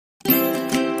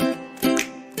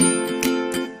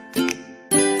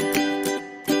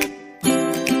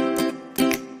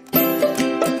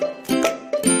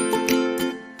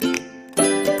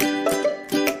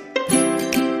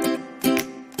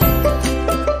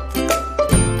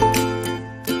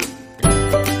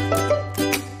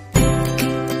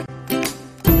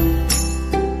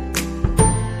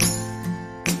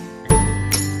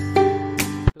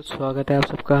स्वागत है आप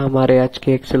सबका हमारे आज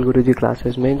के एक्सेल गुरुजी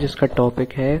क्लासेस में, जिसका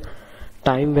टॉपिक है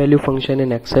time value function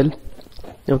in Excel.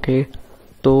 Okay,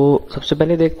 तो सबसे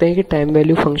पहले देखते हैं कि टाइम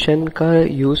वैल्यू फंक्शन का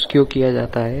यूज़ क्यों किया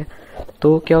जाता है।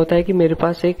 तो क्या होता है कि मेरे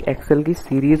पास एक एक्सेल की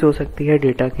सीरीज हो सकती है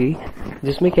डेटा की,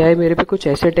 जिसमें क्या है मेरे पे कुछ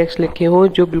ऐसे टेक्स्ट लिखे हों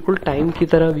जो बिल्कुल टाइम की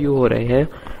तरह व्यू हो रहे हैं,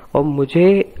 और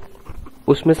मुझे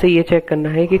उसमें से ये चेक करना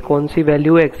है कि कौन सी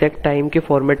वैल्यू एग्जैक्ट टाइम के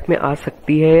फॉर्मेट में आ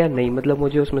सकती है या नहीं। मतलब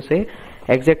मुझे उसमें से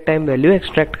एग्जैक्ट टाइम वैल्यू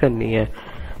एक्सट्रैक्ट करनी है,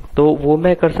 तो वो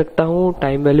मैं कर सकता हूँ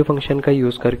टाइम वैल्यू फंक्शन का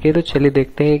यूज़ करके। तो चलिए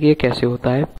देखते हैं कि ये कैसे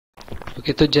होता है।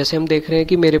 ओके, तो जैसे हम देख रहे हैं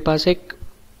कि मेरे पास एक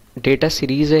डेटा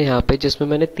सीरीज है यहाँ पे, जिसमें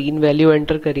मैंने 3 वैल्यू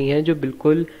एंटर करी हैं जो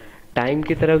बिल्कुल टाइम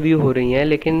की तरह व्यू हो रही हैं,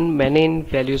 लेकिन मैंने इन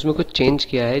वैल्यूज़ में कुछ चेंज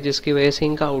किया है जिसकी वजह से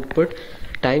इनका आउटपुट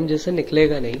टाइम जैसे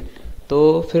निकलेगा नहीं।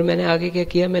 तो फिर मैंने आगे क्या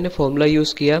किया, मैंने फॉर्मूला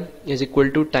यूज़ किया is equal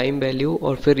to time value,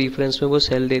 और फिर रेफरेंस में वो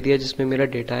सेल दे दिया जिसमें मेरा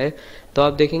डेटा है। तो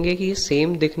आप देखेंगे कि ये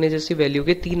सेम दिखने जैसी वैल्यू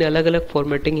के 3 अलग अलग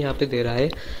फॉर्मेटिंग यहाँ पे दे रहा है।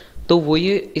 तो वो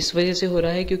ये इस वजह से हो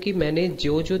रहा है क्योंकि मैंने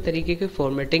जो जो तरीके के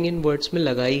फॉर्मेटिंग इन वर्ड्स में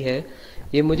लगाई है,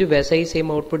 ये मुझे वैसा ही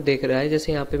सेम आउटपुट देख रहा है।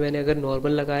 जैसे यहाँ पे मैंने अगर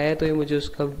नॉर्मल लगाया है तो ये मुझे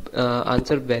उसका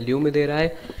आंसर वैल्यू में दे रहा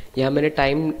है। यहाँ मैंने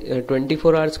टाइम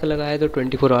 24 आवर्स का लगाया है तो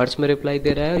 24 आवर्स में रिप्लाई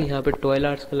दे रहा है, और यहाँ पे 12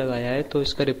 आवर्स का लगाया है तो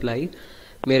इसका रिप्लाई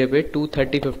मेरे पे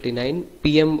 2:30:59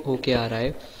 PM होके आ रहा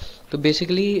है। तो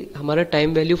बेसिकली हमारा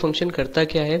टाइम वैल्यू फंक्शन करता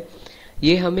क्या है,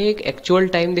 ये हमें एक एक्चुअल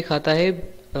टाइम दिखाता है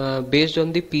based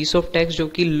on the piece of text जो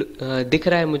कि दिख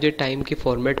रहा है मुझे टाइम के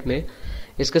फॉर्मेट में।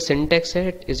 इसका सिंटैक्स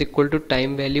है is equal to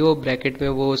time value, और ब्रैकेट में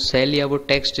वो सेल या वो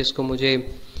टेक्स्ट जिसको मुझे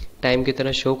टाइम की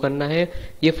तरह शो करना है।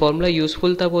 ये फॉर्मूला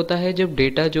यूजफुल तब होता है जब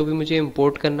डेटा जो भी मुझे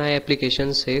इंपोर्ट करना है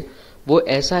एप्लीकेशन से, वो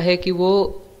ऐसा है कि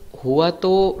वो हुआ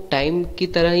तो टाइम की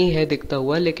तरह ही है दिखता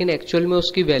हुआ, लेकिन एक्चुअल में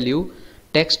उसकी वैल्यू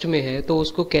टेक्स्ट में है। तो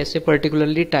उसको कैसे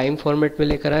पर्टिकुलरली टाइम फॉर्मेट में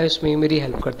लेकर आए, उसमें मेरी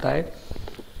हेल्प करता है।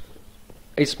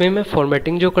 इसमें मैं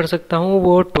फॉर्मेटिंग जो कर सकता हूँ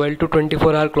वो 12 to 24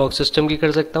 आवर क्लॉक सिस्टम की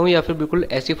कर सकता हूँ, या फिर बिल्कुल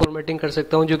ऐसी फॉर्मेटिंग कर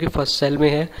सकता हूँ जो कि फर्स्ट सेल में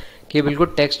है, कि बिल्कुल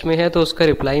टेक्स्ट में है तो उसका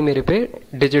रिप्लाई मेरे पे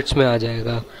डिजिट्स में आ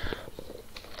जाएगा।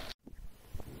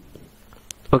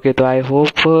 ओके, तो आई होप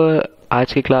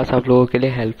आज की क्लास आप लोगों के लिए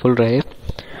हेल्पफुल रहे,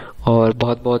 और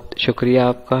बहुत बहुत शुक्रिया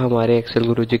आपका हमारे एक्सेल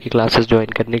गुरुजी की क्लासेस ज्वाइन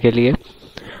करने के लिए।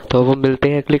 तो अब हम मिलते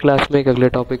हैं अगली क्लास में एक अगले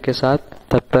टॉपिक के साथ।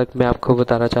 तब तक मैं आपको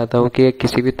बताना चाहता हूँ कि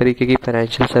किसी भी तरीके की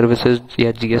फाइनेंशियल सर्विसेज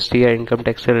या जीएसटी या इनकम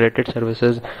टैक्स से रिलेटेड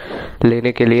सर्विसेज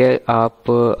लेने के लिए आप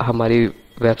हमारी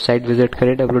वेबसाइट विजिट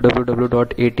करें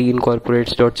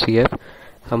www.atincorporates.cf।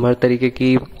 हम हर तरीके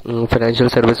की फाइनेंशियल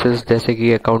सर्विसेज जैसे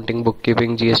कि accounting, book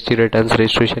keeping, GST returns,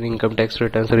 registration, income tax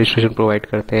returns, registration provide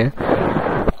करते हैं।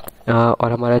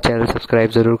 और हमारा चैनल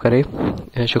सब्सक्राइब ज़रूर करें।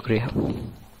 शुक्रिया।